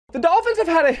The Dolphins have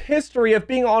had a history of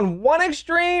being on one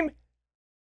extreme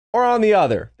or on the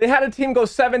other. They had a team go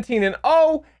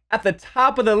 17-0 at the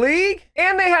top of the league,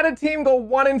 and they had a team go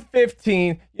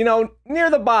 1-15, you know, near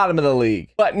the bottom of the league.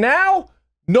 But now,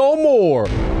 no more.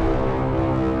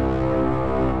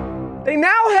 They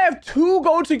now have two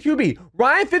go-to QB,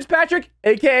 Ryan Fitzpatrick,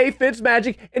 aka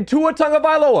Fitzmagic, and Tua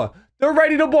Tagovailoa. They're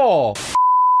ready to ball.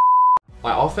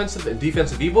 My offensive and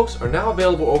defensive ebooks are now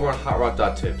available over on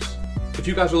hotrock.tips. If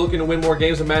you guys are looking to win more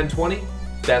games than Madden 20,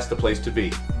 that's the place to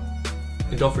be.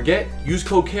 And don't forget, use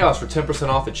code K-Aus for 10%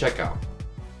 off at checkout.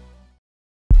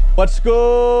 What's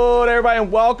good, everybody,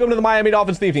 and welcome to the Miami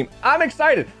Dolphins theme team. I'm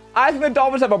excited. I think the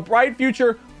Dolphins have a bright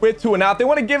future with Tua. Now, if they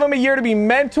want to give him a year to be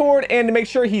mentored and to make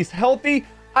sure he's healthy,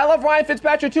 I love Ryan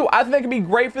Fitzpatrick too. I think they can be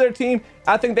great for their team.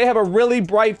 I think they have a really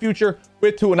bright future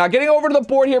with Tua. Now, getting over to the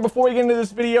board here before we get into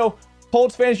this video,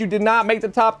 Colts fans, you did not make the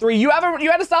top three. You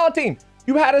had a solid team.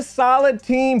 You had a solid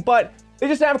team, but they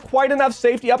just have quite enough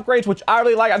safety upgrades, which I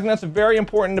really like. I think that's a very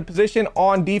important position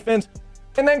on defense.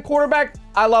 And then quarterback,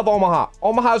 I love Omaha.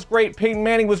 Omaha's great. Peyton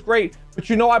Manning was great, but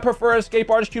you know I prefer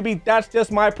Cjbeards QB. That's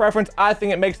just my preference. I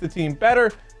think it makes the team better.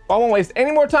 If I won't waste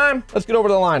any more time, let's get over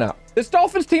to the lineup. This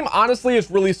Dolphins team, honestly,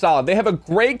 is really solid. They have a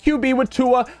great QB with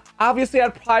Tua. Obviously,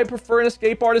 I'd probably prefer an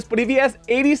escape artist, but if he has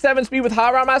 87 speed with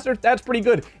Hot Route Master, that's pretty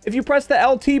good. If you press the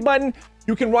LT button,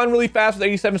 you can run really fast with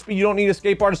 87 speed. You don't need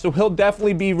escape artist, so he'll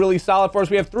definitely be really solid for us.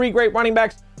 We have three great running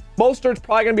backs. Mostert's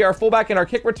probably going to be our fullback and our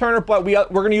kick returner, but we're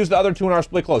going to use the other two in our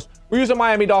split close. We're using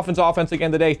Miami Dolphins offense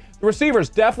again today. The receivers,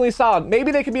 definitely solid.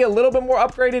 Maybe they could be a little bit more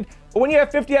upgraded, but when you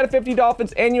have 50 out of 50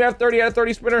 Dolphins and you have 30 out of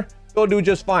 30 sprinter, they'll do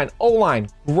just fine. O-line,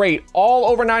 great. All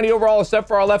over 90 overall except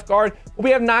for our left guard. But we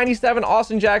have 97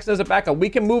 Austin Jackson as a backup. We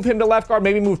can move him to left guard,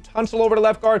 maybe move Tunsil over to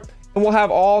left guard, and we'll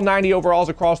have all 90 overalls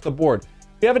across the board.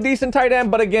 We have a decent tight end,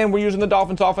 but again, we're using the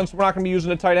Dolphins offense. We're not going to be using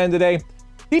the tight end today.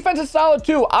 Defense is solid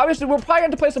too. Obviously, we're probably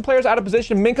going to play some players out of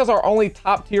position. Minka's our only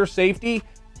top tier safety,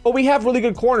 but we have really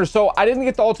good corners. So I didn't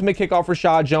get the ultimate kickoff for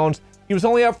Rashad Jones. He was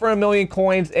only up for 1 million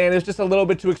coins, and it's just a little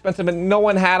bit too expensive, and no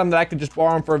one had him that I could just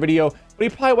borrow him for a video, but he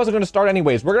probably wasn't going to start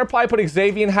anyways. We're going to probably put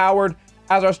Xavier Howard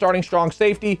as our starting strong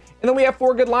safety, and then we have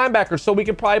 4 good linebackers, so we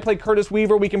can probably play Curtis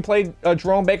Weaver, we can play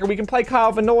Jerome Baker, we can play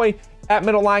Kyle Vanoy at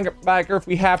middle linebacker if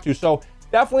we have to. So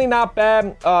definitely not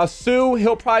bad. Sue,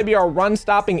 he'll probably be our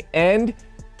run-stopping end,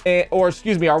 or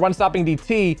excuse me, our run-stopping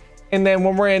DT. And then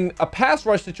when we're in a pass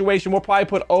rush situation, we'll probably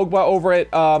put Ogba over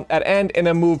at end and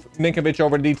then move Ninkovich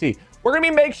over to DT. We're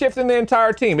gonna be makeshifting the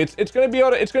entire team. It's gonna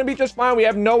be just fine. We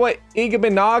have Noah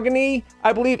Igbenogany,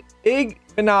 I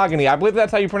believe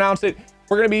that's how you pronounce it.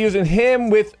 We're gonna be using him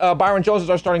with Byron Jones as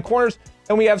our starting corners,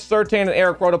 and we have Surtain and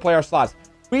Eric Rowe to play our slots.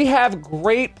 We have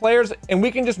great players, and we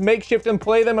can just makeshift and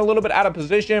play them a little bit out of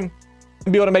position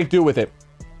and be able to make do with it.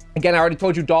 Again, I already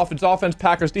told you Dolphins offense,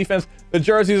 Packers defense. The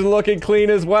jerseys are looking clean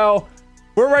as well.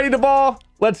 We're ready to ball.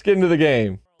 Let's get into the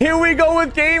game. Here we go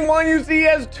with game one. You see he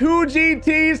has 2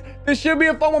 GTs. This should be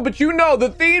a fun one, but you know the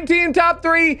theme team top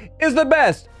 3 is the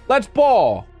best. Let's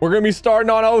ball. We're going to be starting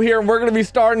on O here, and we're going to be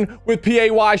starting with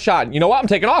PAY shot. You know what? I'm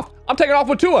taking off. I'm taking off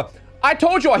with Tua. I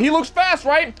told you, he looks fast,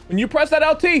 right? When you press that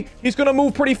LT, he's going to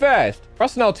move pretty fast.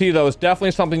 Pressing LT, though, is definitely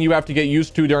something you have to get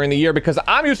used to during the year, because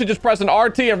I'm used to just pressing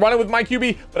RT and running with my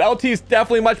QB, but LT is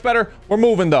definitely much better. We're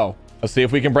moving, though. Let's see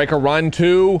if we can break a run,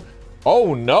 too.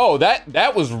 Oh, no,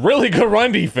 that was really good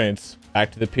run defense.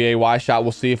 Back to the PAY shot.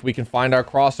 We'll see if we can find our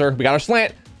crosser. We got our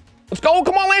slant. Let's go.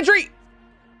 Come on, Landry.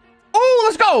 Oh,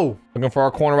 let's go. Looking for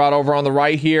our corner route over on the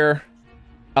right here.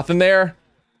 Nothing there.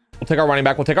 We'll take our running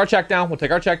back. We'll take our check down. We'll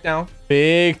take our check down.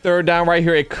 Big third down right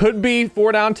here. It could be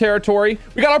 4 down territory.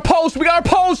 We got our post. We got our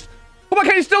post. Oh my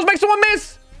God, he still makes someone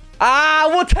miss.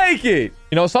 We'll take it.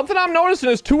 You know, something I'm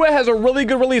noticing is Tua has a really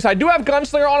good release. I do have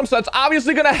Gunslinger on him, so that's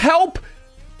obviously going to help.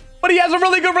 But he has a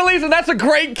really good release, and that's a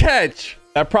great catch.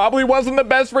 That probably wasn't the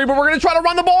best for you, but we're going to try to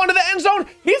run the ball into the end zone.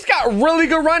 He's got really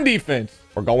good run defense.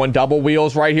 We're going double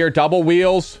wheels right here. Double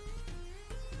wheels.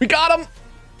 We got him.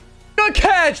 Good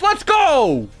catch. Let's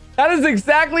go. That is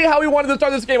exactly how we wanted to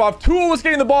start this game off. Tua was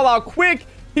getting the ball out quick.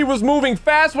 He was moving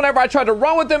fast. Whenever I tried to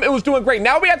run with him, it was doing great.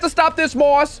 Now we have to stop this,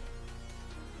 Moss.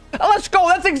 Let's go.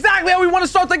 That's exactly how we want to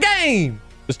start the game.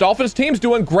 This Dolphins team's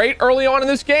doing great early on in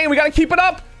this game. We got to keep it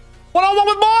up. One-on-one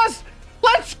with Moss.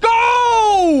 Let's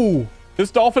go. This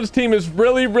Dolphins team is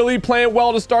really, really playing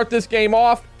well to start this game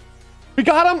off. We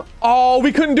got him. Oh,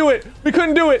 we couldn't do it. We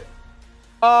couldn't do it.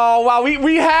 Oh, wow.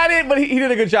 We had it, but he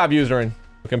did a good job using.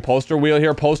 Looking poster wheel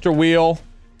here. Poster wheel.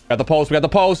 Got the post. We got the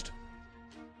post.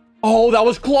 Oh, that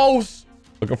was close.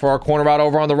 Looking for our corner route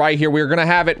over on the right here. We're going to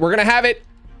have it. We're going to have it.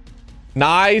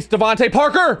 Nice. Devontae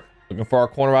Parker. Looking for our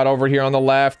corner route over here on the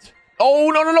left. Oh,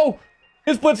 no, no, no.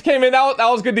 His blitz came in. That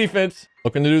was good defense.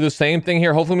 Looking to do the same thing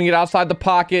here. Hopefully we can get outside the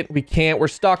pocket. We can't. We're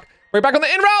stuck. Right back on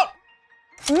the in route.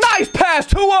 Nice pass,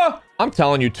 Tua. I'm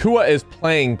telling you, Tua is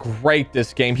playing great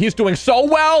this game. He's doing so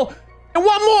well. And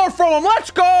one more from him. Let's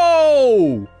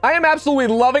go. I am absolutely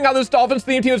loving how this Dolphins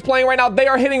team is playing right now. They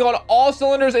are hitting on all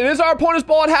cylinders. It is our opponent's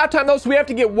ball at halftime, though, so we have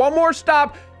to get one more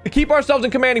stop to keep ourselves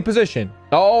in commanding position.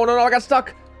 No, I got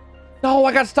stuck. No,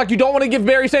 I got stuck. You don't want to give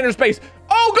Barry Sanders space.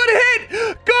 Oh, good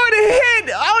hit. Good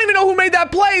hit. I don't even know who made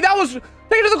that play. That was...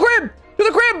 Take it to the crib. To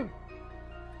the crib.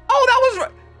 Oh, that was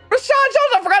Rashad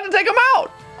Jones. I forgot to take him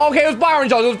out. Okay, it was Byron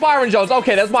Jones. It was Byron Jones.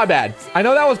 Okay, that's my bad. I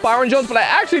know that was Byron Jones, but I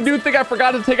actually do think I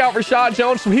forgot to take out Rashad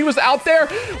Jones, so he was out there.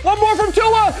 One more from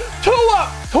Tua.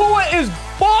 Tua is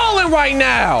balling right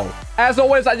now. As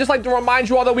always, I just like to remind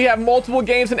you all that we have multiple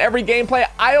games in every gameplay.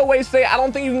 I always say I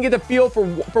don't think you can get the feel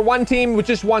for one team with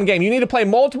just one game. You need to play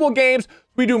multiple games.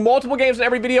 We do multiple games in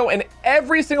every video, and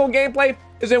every single gameplay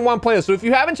is in one playlist. So if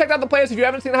you haven't checked out the playlist, if you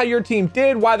haven't seen how your team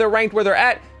did, why they're ranked where they're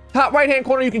at, top right-hand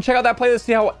corner, you can check out that playlist,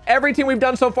 see how every team we've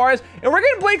done so far is. And we're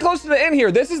getting pretty close to the end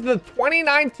here. This is the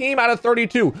 29th team out of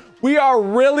 32. We are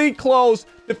really close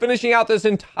to finishing out this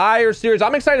entire series.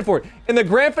 I'm excited for it. In the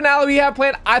grand finale we have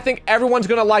planned, I think everyone's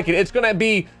going to like it. It's going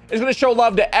to show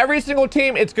love to every single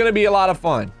team. It's going to be a lot of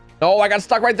fun. Oh, I got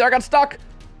stuck right there. I got stuck.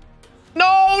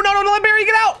 No, don't let Barry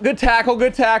get out. Good tackle,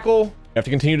 good tackle. You have to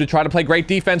continue to try to play great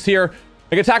defense here.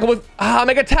 Make a tackle with,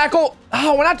 make a tackle.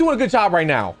 Oh, we're not doing a good job right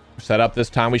now. Set up this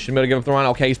time. We should be able to give up the run.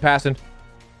 Okay, he's passing.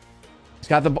 He's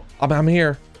got the, I'm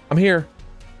here.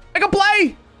 Make a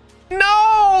play.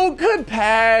 No, good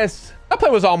pass. That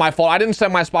play was all my fault. I didn't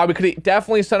send my spy. We could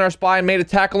definitely send our spy and made a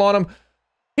tackle on him.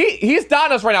 He's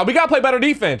dotting us right now. We got to play better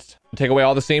defense. Take away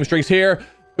all the seam streaks here.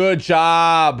 Good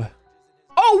job.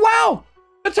 Oh, wow.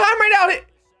 The time right out.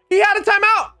 He had a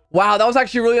timeout. Wow, that was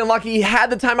actually really unlucky. He had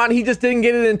the timeout and he just didn't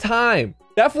get it in time.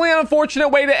 Definitely an unfortunate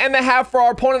way to end the half for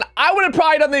our opponent. I would have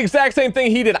probably done the exact same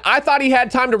thing he did. I thought he had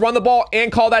time to run the ball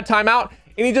and call that timeout,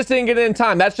 and he just didn't get it in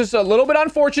time. That's just a little bit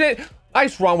unfortunate.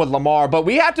 Nice run with Lamar, but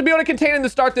we have to be able to contain him to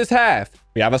start this half.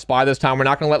 We have a spy this time. We're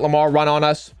not going to let Lamar run on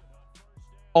us.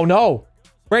 Oh, no.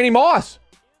 Randy Moss.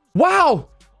 Wow.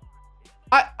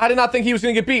 I did not think he was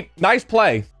going to get beat. Nice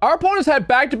play. Our opponents had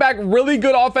back-to-back really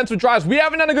good offensive drives. We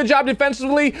haven't done a good job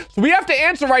defensively, so we have to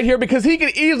answer right here because he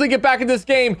could easily get back in this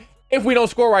game if we don't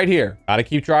score right here. Gotta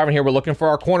keep driving here. We're looking for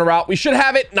our corner route. We should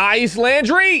have it. Nice,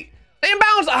 Landry.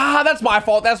 Inbounds. Ah, that's my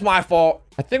fault. That's my fault.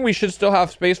 I think we should still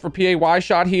have space for PAY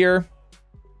shot here.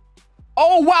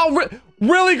 Oh, wow.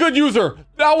 Really good user.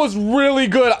 That was really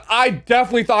good. I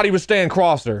definitely thought he was staying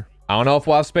crosser. I don't know if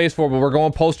we'll have space for it, but we're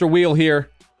going poster wheel here.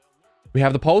 We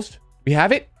have the post. We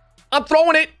have it. I'm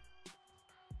throwing it.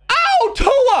 Oh,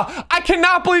 Tua. I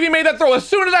cannot believe he made that throw. As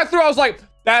soon as I threw, I was like,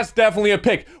 that's definitely a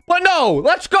pick. But no,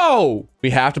 let's go. We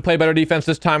have to play better defense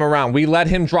this time around. We let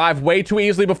him drive way too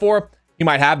easily before. He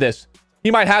might have this.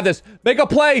 He might have this. Make a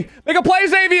play. Make a play,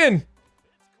 Xavier.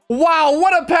 Wow,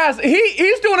 what a pass.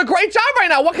 He's doing a great job right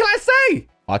now. What can I say?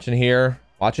 Watching here.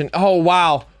 Watching. Oh,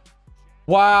 wow.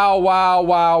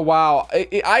 Wow.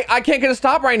 I can't get a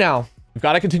stop right now. We've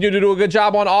got to continue to do a good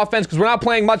job on offense because we're not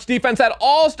playing much defense at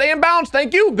all. Stay in bounds.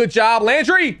 Thank you. Good job,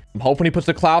 Landry. I'm hoping he puts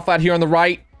the cloud flat here on the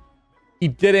right. He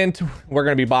didn't. We're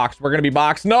going to be boxed. We're going to be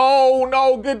boxed.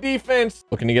 No, good defense.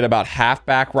 Looking to get about half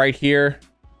back right here.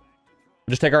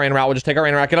 We'll just take our in route. Get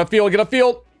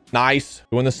upfield. Nice.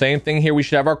 Doing the same thing here. We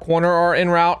should have our corner or in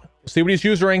route. We'll see what he's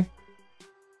using.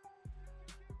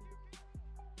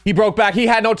 He broke back. He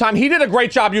had no time. He did a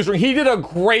great job using. He did a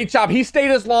great job. He stayed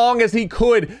as long as he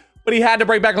could, but he had to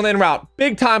break back on the in route.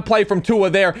 Big time play from Tua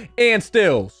there and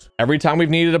Stills. Every time we've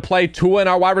needed to play, Tua and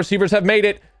our wide receivers have made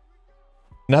it.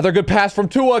 Another good pass from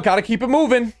Tua. Got to keep it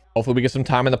moving. Hopefully we get some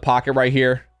time in the pocket right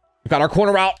here. We've got our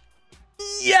corner route.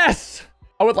 Yes.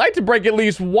 I would like to break at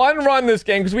least one run this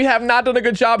game because we have not done a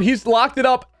good job. He's locked it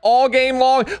up all game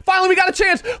long. Finally, we got a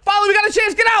chance. Get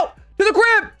out to the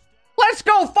crib. Let's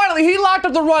go. Finally, he locked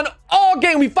up the run all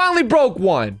game. We finally broke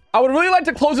one. I would really like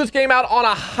to close this game out on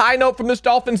a high note from this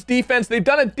Dolphins defense. They've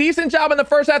done a decent job in the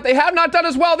first half. They have not done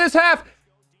as well this half.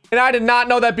 And I did not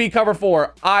know that beat cover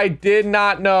 4. I did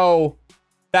not know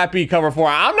that beat cover 4.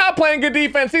 I'm not playing good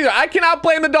defense either. I cannot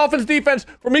blame the Dolphins defense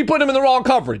for me putting them in the wrong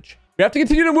coverage. We have to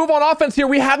continue to move on offense here.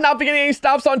 We have not been getting any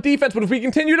stops on defense, but if we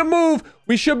continue to move,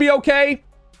 we should be okay.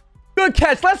 Good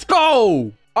catch. Let's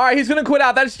go. All right, he's going to quit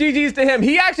out. That's GG's to him.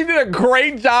 He actually did a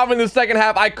great job in the second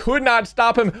half. I could not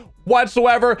stop him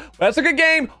whatsoever. But that's a good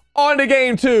game. On to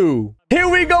game 2. Here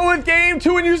we go with game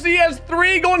 2, and you see he has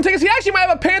 3 golden tickets. He actually might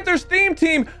have a Panthers theme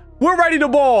team. We're ready to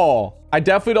ball. I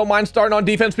definitely don't mind starting on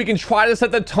defense. We can try to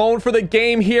set the tone for the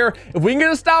game here. If we can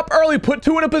get a stop early, put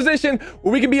two in a position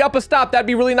where we can be up a stop, that'd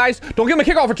be really nice. Don't give him a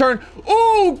kickoff return.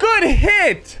 Ooh, good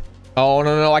hit. Oh,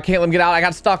 no. I can't let him get out. I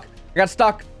got stuck.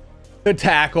 Good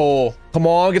tackle. Come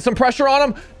on, get some pressure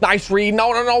on him. Nice read.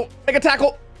 No. Make a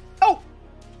tackle. Oh.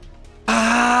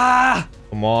 Ah.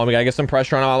 Come on, we gotta get some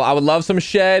pressure on him. I would love some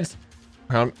sheds.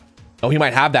 Oh, he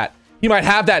might have that.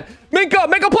 Minka,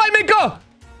 make a play, Minka.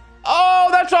 Oh,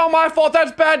 that's all my fault.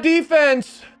 That's bad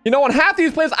defense. You know, on half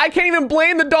these plays, I can't even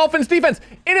blame the Dolphins defense.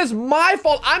 It is my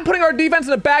fault. I'm putting our defense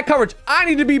in a bad coverage. I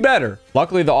need to be better.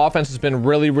 Luckily, the offense has been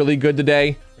really, really good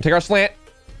today. Take our slant.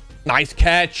 Nice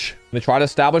catch. I'm gonna try to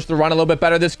establish the run a little bit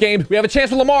better this game. We have a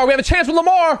chance with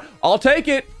Lamar. I'll take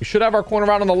it. We should have our corner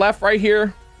out on the left right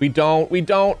here. We don't.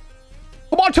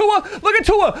 Come on, Tua. Look at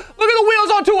Tua. Look at the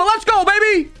wheels on Tua. Let's go,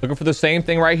 baby. Looking for the same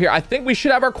thing right here. I think we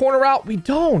should have our corner out. We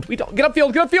don't. Get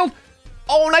upfield.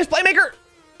 Oh, nice playmaker.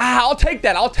 Ah, I'll take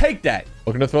that.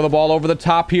 Looking to throw the ball over the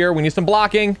top here. We need some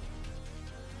blocking.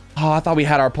 Oh, I thought we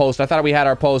had our post.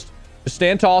 Just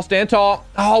stand tall.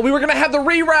 Oh, we were going to have the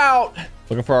reroute.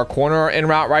 Looking for our corner in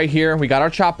route right here. We got our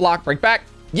chop block. Break back.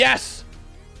 Yes.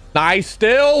 Nice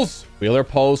stills. Wheeler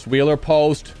post. We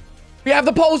have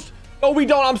the post. No, we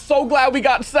don't. I'm so glad we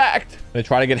got sacked. I'm going to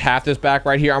try to get half this back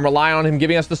right here. I'm relying on him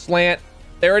giving us the slant.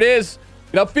 There it is.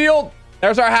 Get upfield.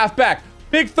 There's our halfback.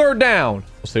 Big third down.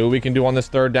 We'll see what we can do on this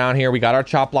third down here. We got our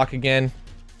chop block again.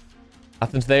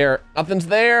 Nothing's there.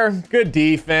 Good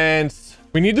defense.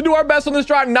 We need to do our best on this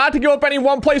drive not to give up any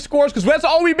one-play scores because that's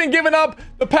all we've been giving up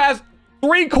the past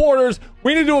 3 quarters.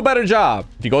 We need to do a better job.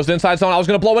 If he goes to inside zone, I was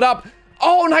going to blow it up.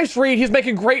 Oh, nice read. He's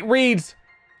making great reads.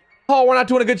 Oh, we're not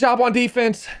doing a good job on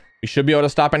defense. We should be able to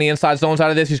stop any inside zones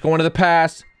out of this. He's going to the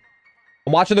pass.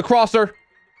 I'm watching the crosser.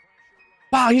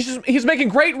 Wow, he's making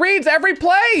great reads every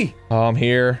play. Oh, I'm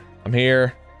here.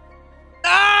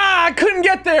 Ah, I couldn't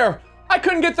get there.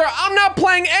 I'm not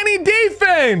playing any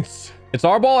defense. It's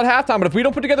our ball at halftime, but if we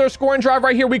don't put together a scoring drive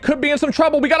right here, we could be in some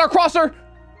trouble. We got our crosser.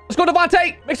 Let's go,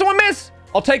 Devontae. Make someone miss.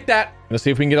 I'll take that. Let's see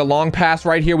if we can get a long pass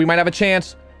right here. We might have a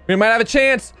chance. We got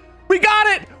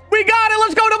it.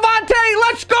 Let's go, Devontae.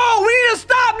 Let's go. We need to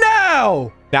stop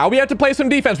now. Now we have to play some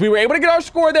defense. We were able to get our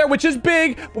score there, which is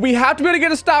big, but we have to be able to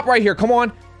get a stop right here. Come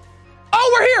on.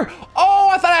 Oh, we're here. Oh,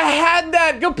 I thought I had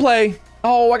that. Good play.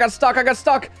 Oh, I got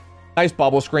stuck. Nice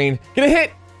bubble screen. Get a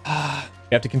hit.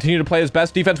 We have to continue to play as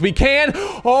best defense we can.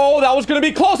 Oh, that was going to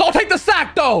be close. I'll take the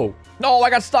sack, though. No, I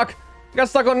got stuck.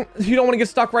 On. You don't want to get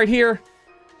stuck right here.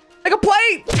 Make a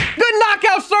play. Good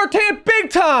knockout, Sertan. Big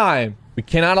time. We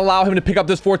cannot allow him to pick up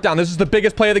this fourth down. This is the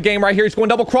biggest play of the game right here. He's going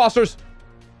double crossers.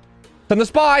 Send the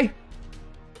spy.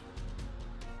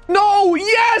 No,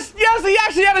 yes, he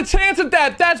actually had a chance at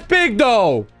that. That's big,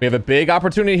 though. We have a big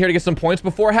opportunity here to get some points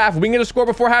before half. If we can get a score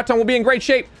before halftime, we'll be in great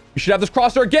shape. We should have this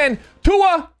crosser again.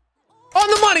 Tua on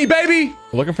the money, baby.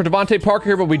 We're looking for Devontae Parker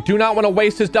here, but we do not want to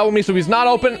waste his double me, so he's not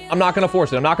open. I'm not going to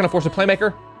force it.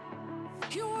 Playmaker.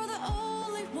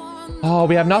 Oh,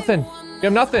 we have nothing.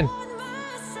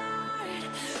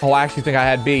 Oh, I actually think I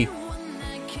had B.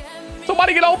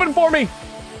 Somebody get open for me.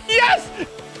 Yes!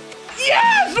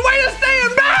 Way to stay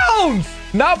in bounds!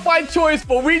 Not by choice,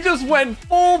 but we just went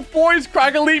full voice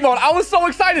crack elite mode. I was so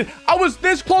excited. I was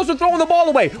this close to throwing the ball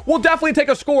away. We'll definitely take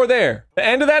a score there. The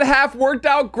end of that half worked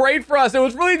out great for us. It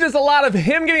was really just a lot of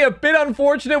him getting a bit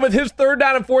unfortunate with his third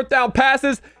down and fourth down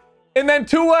passes. And then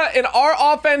Tua in our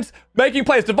offense making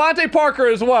plays. Devontae Parker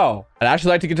as well. I'd actually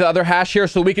like to get to the other hash here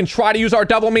so we can try to use our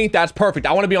double me. That's perfect.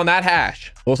 I want to be on that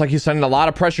hash. Looks like he's sending a lot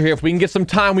of pressure here. If we can get some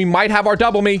time, we might have our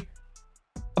double me.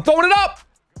 I'm throwing it up.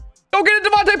 Go get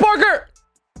it, Devontae Parker.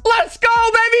 Let's go,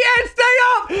 baby. And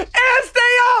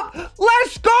stay up.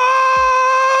 Let's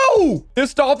go.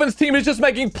 This Dolphins team is just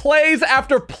making plays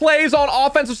after plays on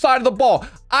offensive side of the ball.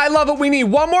 I love it. We need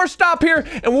one more stop here,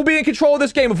 and we'll be in control of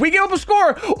this game. If we give up a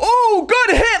score, oh,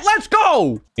 good hit. Let's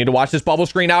go. Need to watch this bubble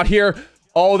screen out here.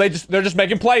 Oh, they're just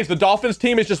making plays. The Dolphins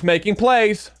team is just making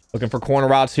plays. Looking for corner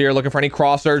routes here. Looking for any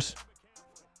crossers.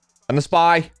 And the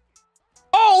spy.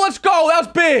 Oh, let's go. That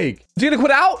was big. Is he going to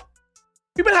quit out?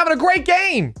 You've been having a great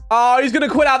game. Oh, he's going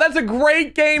to quit out. That's a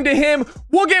great game to him.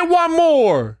 We'll get one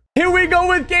more. Here we go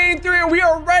with game 3, and we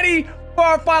are ready for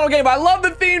our final game. I love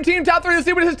the theme team top 3. Let's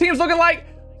see what his team's looking like.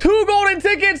 2 golden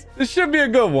tickets. This should be a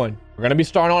good one. We're going to be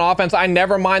starting on offense. I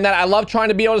never mind that. I love trying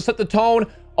to be able to set the tone.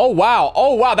 Oh,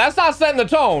 wow. That's not setting the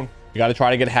tone. We got to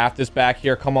try to get half this back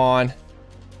here. Come on.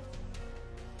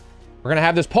 We're going to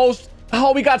have this post.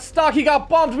 Oh, we got stuck. He got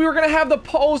bumped. We were going to have the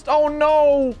post. Oh,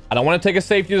 no. I don't want to take a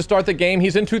safety to start the game.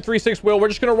 He's in 2-3-6 wheel. We're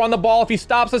just going to run the ball. If he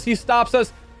stops us, he stops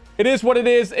us. It is what it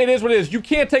is. You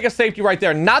can't take a safety right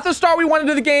there. Not the start we wanted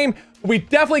to the game, We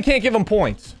definitely can't give him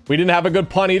points. We didn't have a good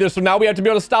punt either, so now we have to be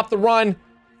able to stop the run.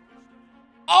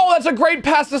 Oh, that's a great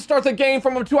pass to start the game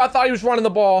from him, too. I thought he was running the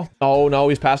ball. Oh, no,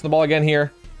 he's passing the ball again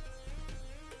here.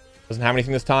 Doesn't have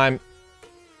anything this time.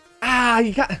 I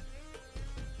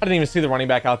didn't even see the running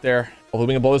back out there. Hopefully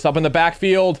we can blow this up in the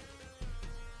backfield.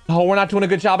 Oh, we're not doing a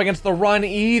good job against the run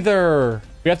either.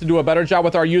 We have to do a better job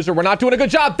with our user. We're not doing a good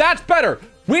job. That's better.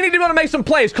 We need to be able to make some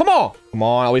plays. Come on. Come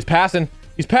on. Oh, he's passing.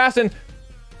 He's passing.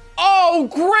 Oh,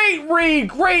 great read.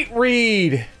 Great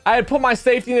read. I had put my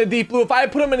safety in a deep blue. If I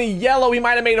had put him in a yellow, he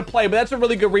might have made a play, but that's a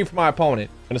really good read for my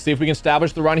opponent. Gonna see if we can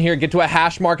establish the run here, get to a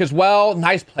hash mark as well.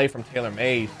 Nice play from Taylor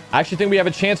Mays. I actually think we have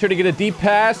a chance here to get a deep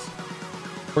pass.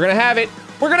 We're gonna have it.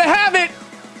 We're gonna have it.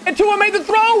 And Tua made the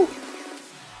throw.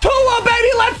 Tua, baby,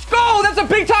 let's go. That's a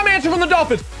big time answer from the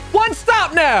Dolphins. One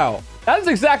stop now. That is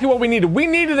exactly what we needed. We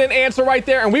needed an answer right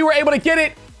there, and we were able to get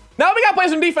it. Now we got to play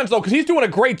some defense, though, because he's doing a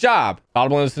great job.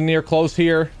 Audible is near close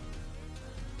here.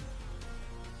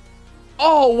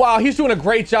 Oh, wow. He's doing a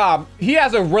great job. He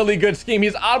has a really good scheme.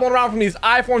 He's audibling around from these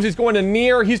I-forms. He's going to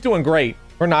near. He's doing great.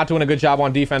 We're not doing a good job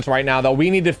on defense right now, though. We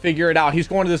need to figure it out. He's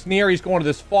going to this near. He's going to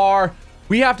this far.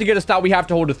 We have to get a stop. We have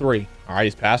to hold a 3. All right,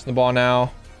 he's passing the ball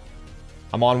now.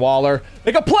 I'm on Waller.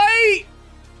 Make a play.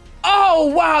 Oh,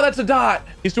 wow. That's a dot.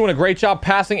 He's doing a great job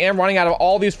passing and running out of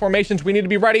all these formations. We need to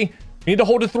be ready. We need to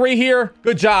hold a 3 here.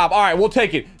 Good job. All right, we'll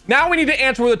take it. Now we need to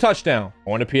answer with a touchdown.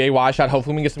 Going to PAY shot.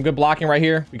 Hopefully we can get some good blocking right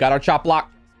here. We got our chop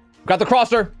block. We got the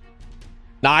crosser.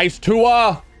 Nice,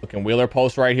 Tua. Looking Wheeler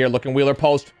post right here. Looking Wheeler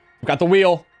post. We got the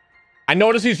wheel. I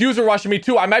notice he's user rushing me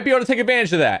too. I might be able to take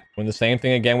advantage of that. Doing the same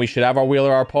thing again. We should have our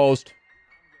Wheeler, our post.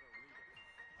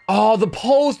 Oh, the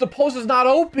post. The post is not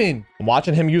open. I'm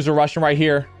watching him user rushing right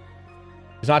here.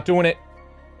 He's not doing it.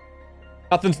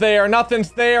 Nothing's there.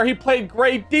 Nothing's there. He played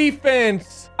great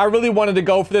defense. I really wanted to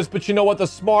go for this, but you know what? The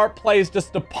smart play is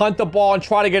just to punt the ball and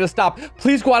try to get a stop.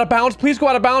 Please go out of bounds. Please go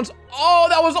out of bounds. Oh,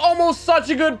 that was almost such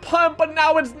a good punt, but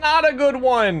now it's not a good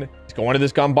one. He's going to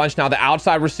this gun bunch now. The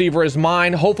outside receiver is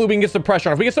mine. Hopefully we can get some pressure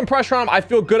on him. If we get some pressure on him, I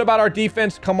feel good about our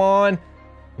defense. Come on.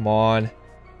 Come on.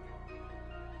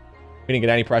 We didn't get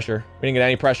any pressure. We didn't get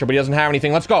any pressure, but he doesn't have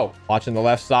anything. Let's go. Watching the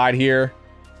left side here.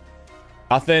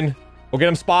 Nothing. We'll get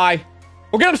him spy.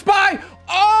 We'll get him spy.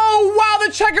 Oh, wow.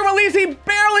 The check and release. He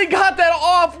barely got that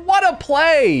off. What a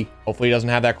play. Hopefully he doesn't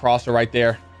have that crosser right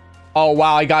there. Oh,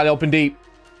 wow. He got it open deep.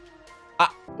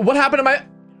 What happened to my...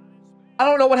 I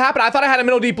don't know what happened. I thought I had a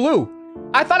middle deep blue.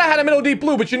 I thought I had a middle deep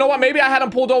blue, but you know what? Maybe I had him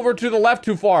pulled over to the left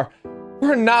too far.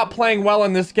 We're not playing well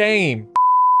in this game.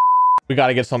 We got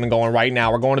to get something going right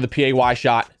now. We're going to the PAY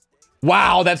shot.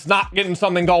 Wow, that's not getting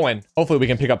something going. Hopefully we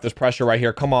can pick up this pressure right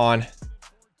here. Come on.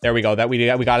 There we go. We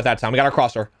got it that time. We got our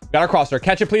crosser. We got our crosser.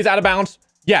 Catch it, please. Out of bounds.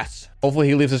 Yes. Hopefully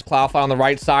he leaves his cloud fly on the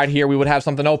right side here. We would have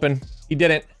something open. He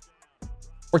didn't.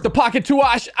 Work the pocket too.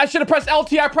 I should have pressed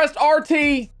LT. I pressed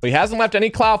RT. But he hasn't left any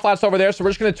cloud flats over there, so we're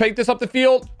just going to take this up the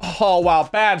field. Oh, wow.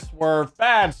 Bad swerve.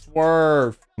 Bad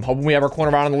swerve. I'm hoping we have our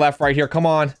corner out on the left right here. Come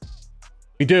on.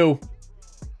 We do.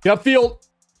 Get upfield.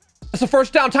 That's a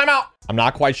first down. Timeout. I'm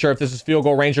not quite sure if this is field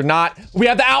goal range or not. We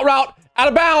have the out route. Out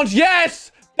of bounds.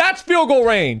 Yes. That's field goal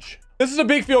range. This is a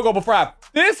big field goal before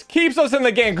half. This keeps us in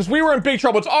the game because we were in big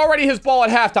trouble. It's already his ball at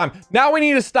halftime. Now we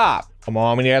need to stop. Come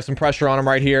on. We need to have some pressure on him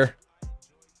right here.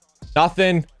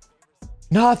 Nothing.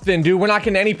 Nothing, dude. We're not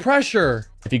getting any pressure.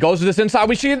 If he goes to this inside,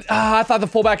 we should... I thought the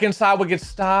fullback inside would get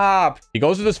stopped. He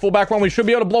goes to this fullback run. We should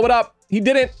be able to blow it up. He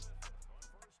didn't.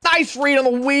 Nice read on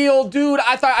the wheel, dude.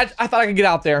 I thought I could get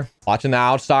out there. Watching the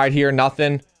outside here.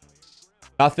 Nothing.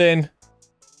 Nothing.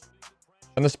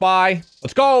 On the spy.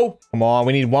 Let's go. Come on.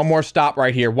 We need one more stop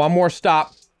right here. One more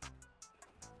stop.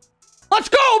 Let's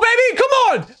go, baby. Come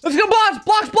on. Let's go. Blocks,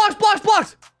 blocks, blocks, blocks,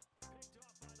 blocks.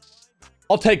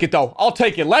 I'll take it, though. I'll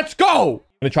take it. Let's go.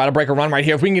 I'm going to try to break a run right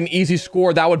here. If we can get an easy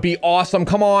score, that would be awesome.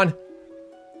 Come on.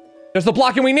 There's the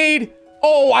blocking we need.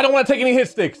 Oh, I don't want to take any hit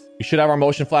sticks. We should have our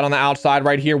motion flat on the outside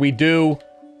right here. We do.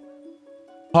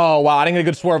 Oh, wow. I didn't get a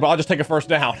good swerve, but I'll just take a first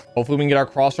down. Hopefully, we can get our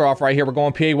crosser off right here. We're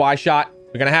going PAY shot.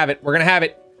 We're going to have it. We're going to have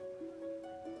it.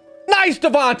 Nice,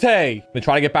 Devontae. I'm going to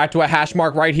try to get back to a hash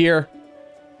mark right here.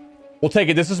 We'll take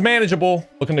it. This is manageable.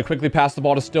 Looking to quickly pass the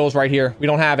ball to Stills right here. We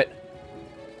don't have it.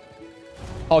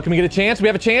 Oh, can we get a chance? We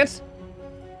have a chance?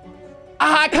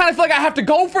 I kind of feel like I have to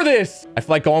go for this. I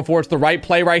feel like going for it's the right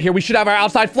play right here. We should have our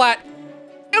outside flat.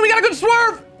 And we got a good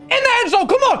swerve in the end zone.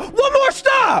 Come on. One more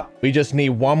stop. We just need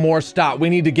one more stop. We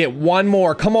need to get one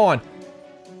more. Come on.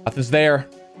 Nothing's there.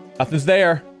 Nothing's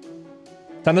there.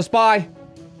 Time to spy.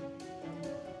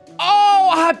 Oh,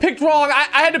 I picked wrong.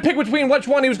 I had to pick between which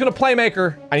one he was going to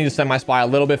playmaker. I need to send my spy a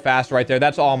little bit faster right there.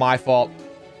 That's all my fault.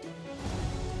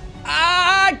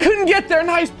 I couldn't couldn't get there.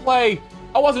 Nice play.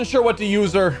 I wasn't sure what to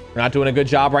use her. We're not doing a good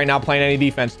job right now playing any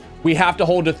defense. We have to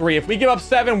hold to 3. If we give up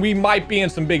 7, we might be in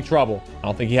some big trouble. I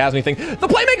don't think he has anything. The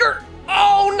playmaker.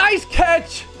 Oh, nice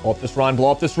catch. Blow up this run.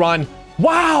 Blow up this run.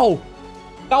 Wow.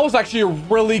 That was actually a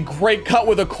really great cut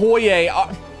with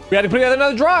Okoye. We had to put together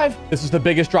another drive. This is the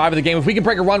biggest drive of the game. If we can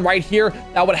break a run right here,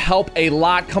 that would help a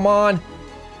lot. Come on.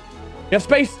 We have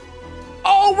space.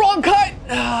 Oh, wrong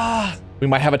cut. We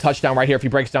might have a touchdown right here if he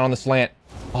breaks down on the slant.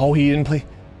 Oh, he didn't play.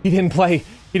 He didn't play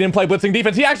blitzing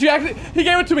defense. He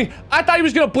gave it to me. I thought he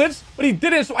was going to blitz, but he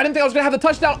didn't, so I didn't think I was going to have the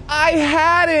touchdown. I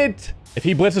had it. If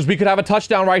he blitzes, we could have a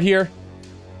touchdown right here.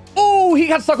 Oh, he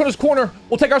got stuck on his corner.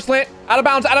 We'll take our slant. Out of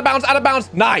bounds, out of bounds, out of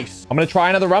bounds. Nice. I'm going to try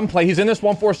another run play. He's in this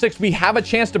 1-4-6. We have a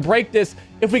chance to break this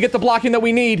if we get the blocking that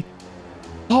we need.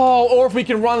 Oh, or if we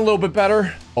can run a little bit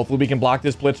better. Hopefully we can block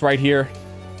this blitz right here.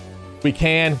 We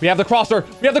can. We have the crosser.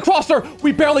 We have the crosser.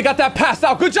 We barely got that pass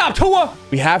out. Good job, Tua.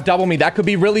 We have double me. That could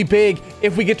be really big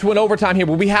if we get to an overtime here,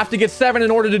 but we have to get 7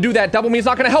 in order to do that. Double me is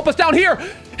not going to help us down here.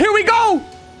 Here we go.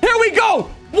 Here we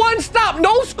go. One stop,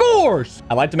 no scores.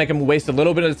 I like to make him waste a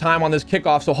little bit of time on this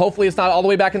kickoff, so hopefully it's not all the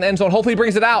way back in the end zone. Hopefully he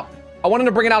brings it out. I want him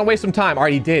to bring it out and waste some time. All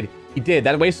right, he did. He did.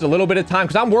 That wasted a little bit of time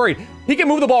because I'm worried. He can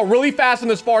move the ball really fast in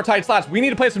this far tight slots. We need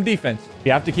to play some defense.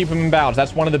 We have to keep him in bounds.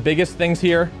 That's one of the biggest things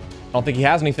here. I don't think he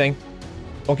has anything.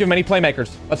 Don't give him any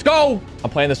playmakers. Let's go. I'm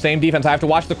playing the same defense. I have to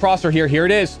watch the crosser here. Here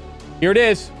it is. Here it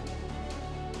is.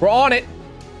 We're on it.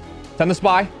 Send the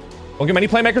spy. Don't give him any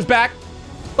playmakers back.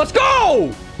 Let's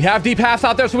go. We have deep pass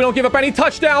out there so we don't give up any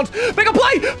touchdowns. Make a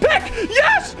play. Pick.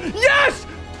 Yes. Yes.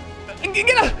 Get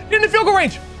in the field goal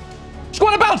range. Just go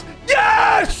out of bounds.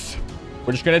 Yes.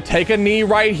 We're just going to take a knee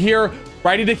right here.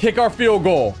 Ready to kick our field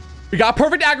goal. We got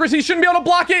perfect accuracy. Shouldn't be able to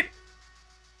block it.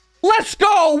 Let's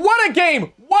go. What a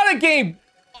game. What a game.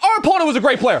 Our opponent was a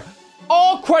great player.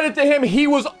 All credit to him. He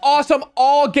was awesome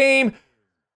all game.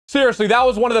 Seriously, that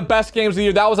was one of the best games of the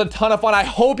year. That was a ton of fun. I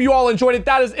hope you all enjoyed it.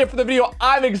 That is it for the video.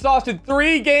 I've exhausted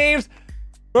 3 games.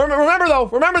 Remember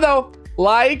though,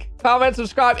 like, comment,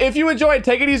 subscribe. If you enjoyed,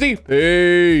 take it easy.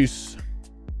 Peace.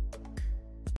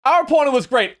 Our opponent was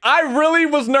great. I really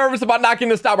was nervous about not getting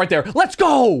this stop right there. Let's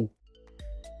go.